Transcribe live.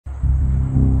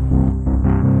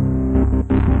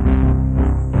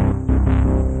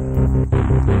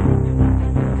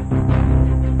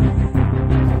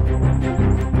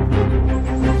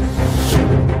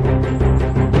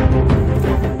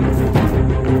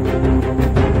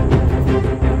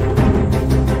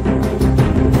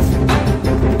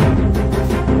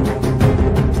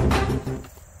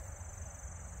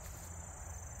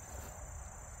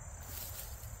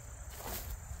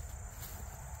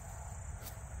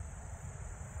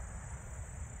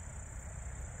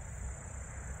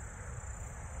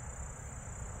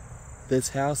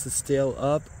This house is still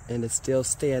up and it's still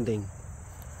standing.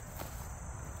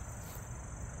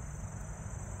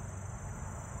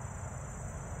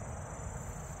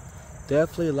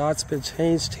 Definitely lots been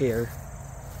changed here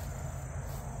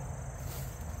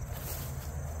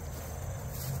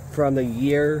from the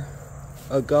year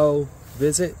ago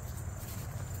visit,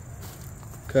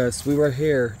 because we were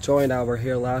here, Joy and I were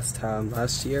here last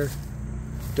year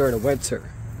during the winter,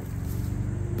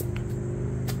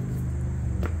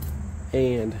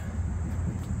 and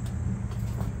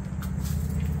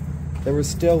there were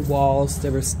still walls,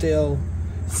 there were still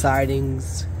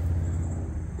sidings,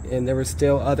 and there was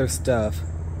still other stuff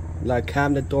like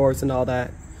cabinet doors and all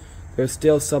that. There's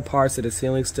still some parts of the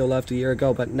ceiling still left a year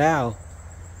ago, but now,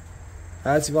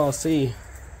 as you all see,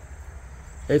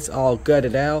 it's all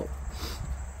gutted out.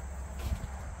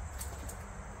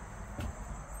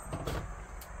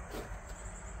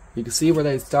 You can see where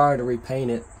they started to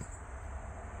repaint it,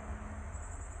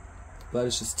 but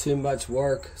it's just too much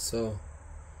work, so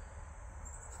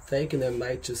thinking they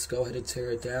might just go ahead and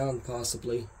tear it down,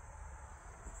 possibly.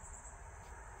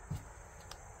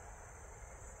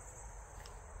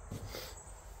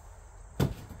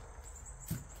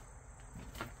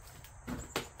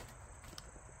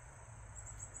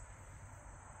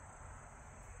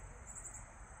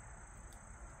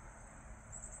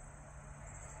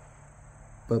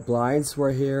 But blinds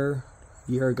were here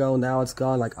a year ago, now it's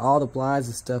gone. Like all the blinds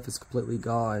and stuff is completely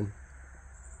gone.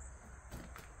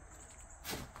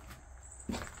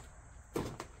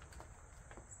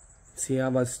 See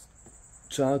how much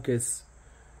junk is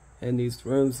in these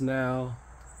rooms now.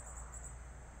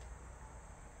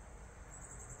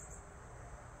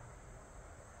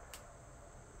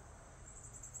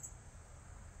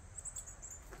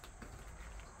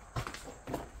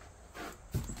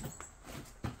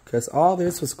 Because all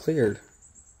this was cleared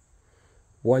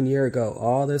 1 year ago.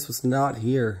 All this was not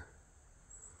here.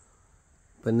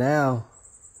 But now,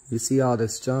 you see all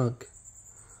this junk.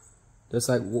 There's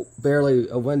like barely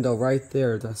a window right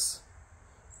there that's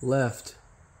left.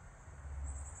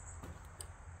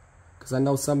 Because I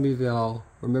know some of y'all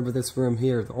remember this room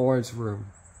here, the orange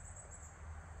room.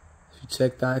 If you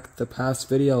check back the past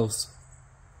videos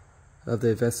of the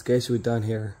investigation we've done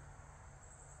here,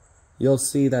 you'll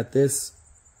see that this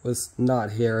was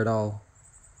not here at all.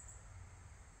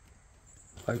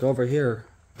 Like over here,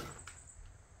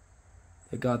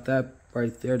 they got that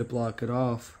right there to block it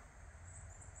off.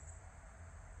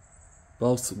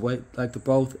 Both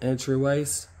both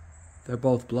entryways, they're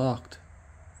both blocked.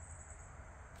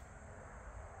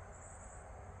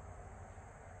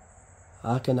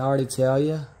 I can already tell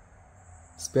you,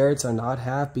 spirits are not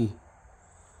happy.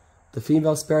 The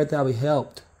female spirit that we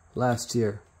helped last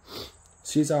year,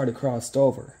 she's already crossed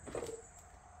over.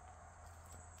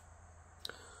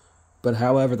 But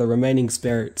however, the remaining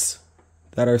spirits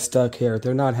that are stuck here,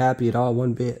 they're not happy at all,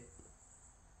 one bit.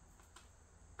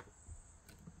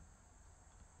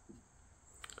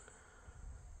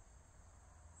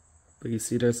 But you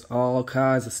see, there's all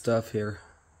kinds of stuff here.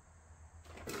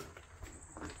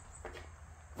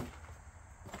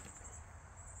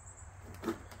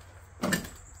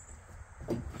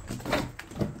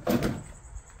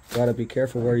 Gotta be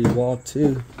careful where you walk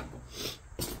too.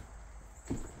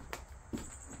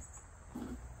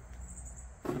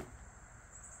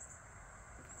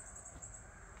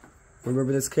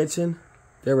 Remember this kitchen?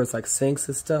 There was like sinks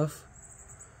and stuff,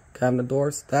 cabinet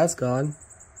doors. That's gone.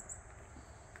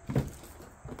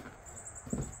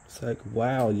 It's like,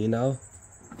 wow, you know?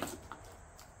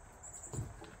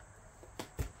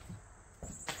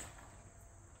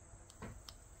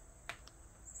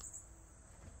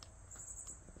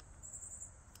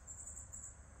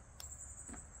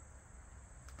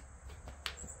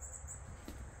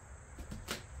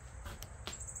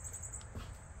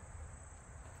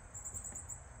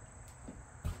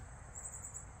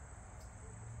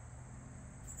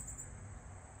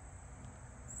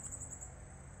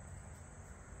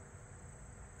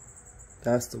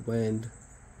 That's the wind.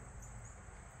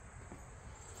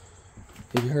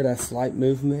 If you heard that slight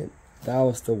movement, that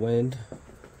was the wind,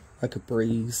 like a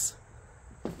breeze.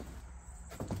 But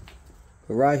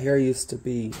right here used to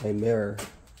be a mirror.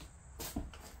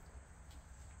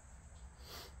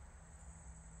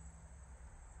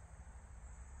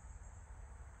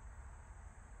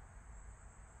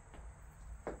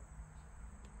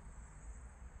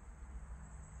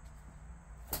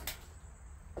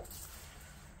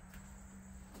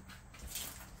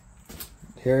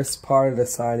 Here's part of the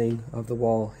siding of the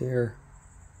wall here.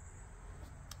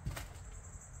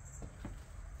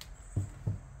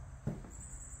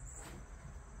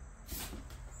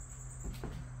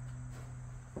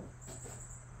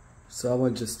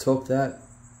 Someone just took that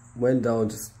window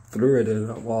and just threw it in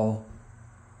a wall.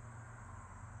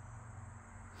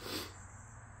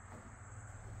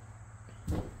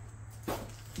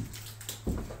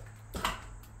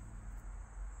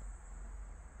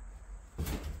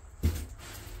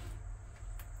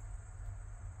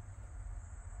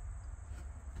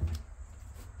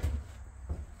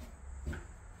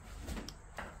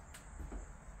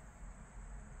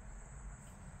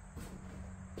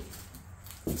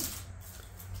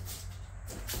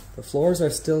 The floors are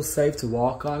still safe to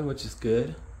walk on, which is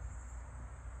good.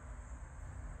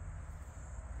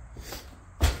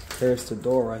 There's the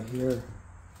door right here.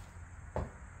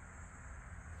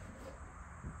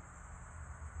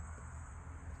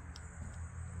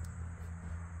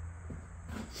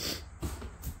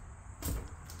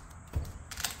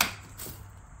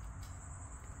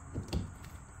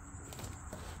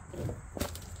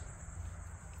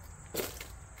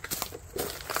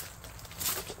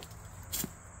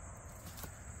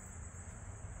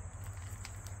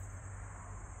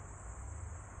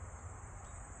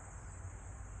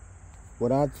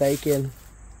 What I'm thinking,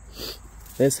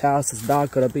 this house is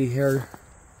not gonna be here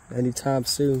anytime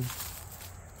soon.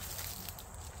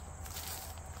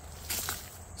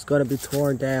 It's gonna be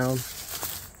torn down.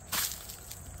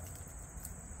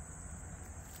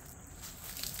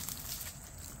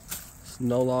 It's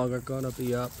no longer gonna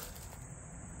be up.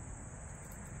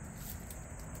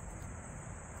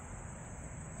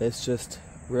 It's just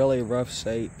really rough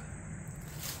shape.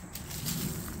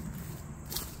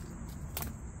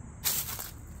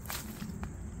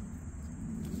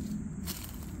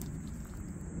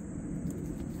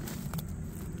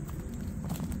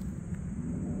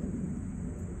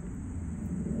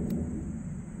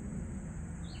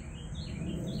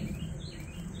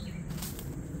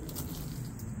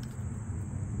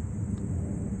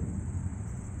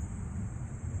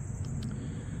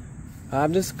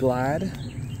 I'm just glad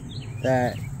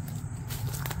that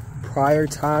prior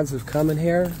times of coming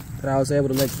here that I was able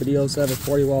to make videos of a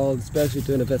 40 wall, especially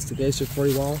doing investigation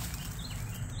 40 wall.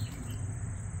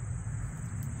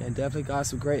 And definitely got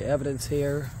some great evidence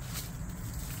here.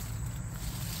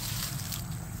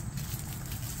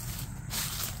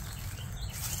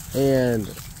 And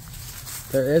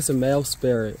there is a male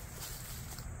spirit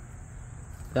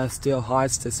that still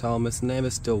haunts this home. His name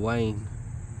is still Wayne.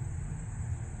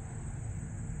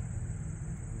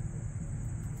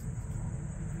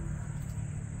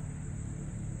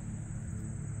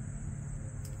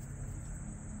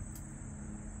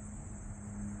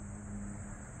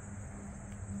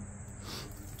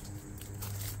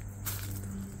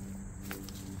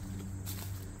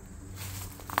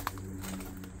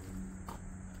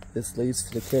 This leads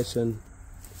to the kitchen,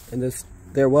 and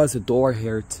there was a door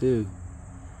here too,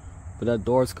 but that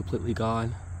door is completely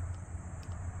gone.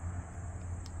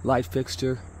 Light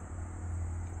fixture.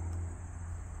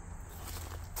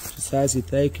 Just has you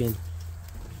thinking,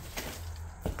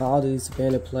 all these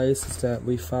abandoned places that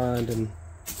we find and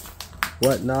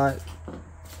whatnot,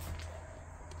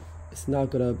 it's not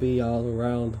gonna be all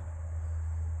around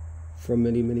for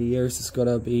many, many years. It's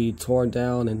gonna be torn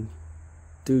down, and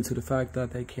due to the fact that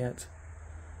they can't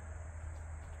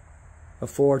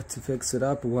afford to fix it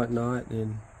up and whatnot,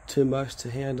 and too much to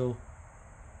handle.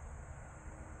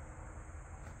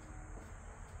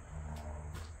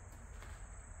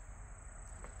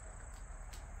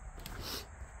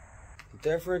 The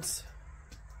difference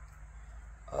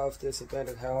of this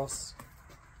abandoned house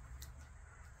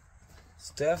is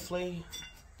definitely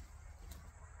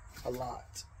a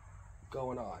lot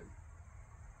going on,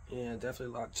 and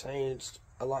definitely a lot changed.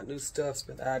 A lot of new stuff's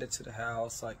been added to the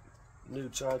house, like new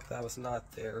junk that was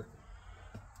not there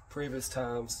previous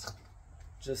times.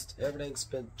 Just everything's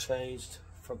been changed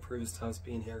from previous times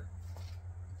being here.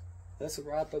 That's a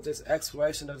wrap up this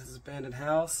exploration of this abandoned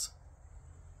house.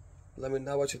 Let me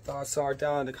know what your thoughts are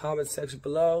down in the comment section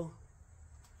below.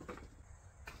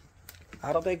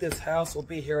 I don't think this house will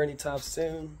be here anytime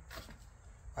soon.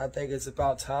 I think it's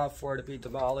about time for it to be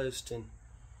demolished and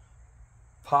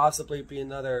possibly be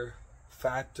another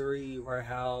factory,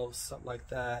 warehouse, something like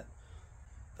that.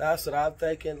 That's what I'm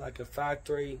thinking, like a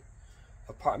factory,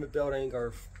 apartment building,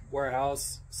 or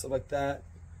warehouse, something like that.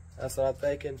 That's what I'm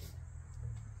thinking.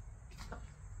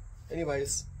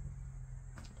 Anyways,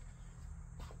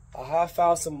 I have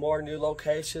found some more new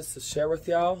locations to share with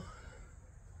y'all.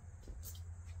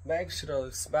 Make sure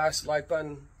to smash the like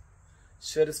button,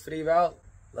 share this video out.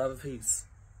 Love and peace.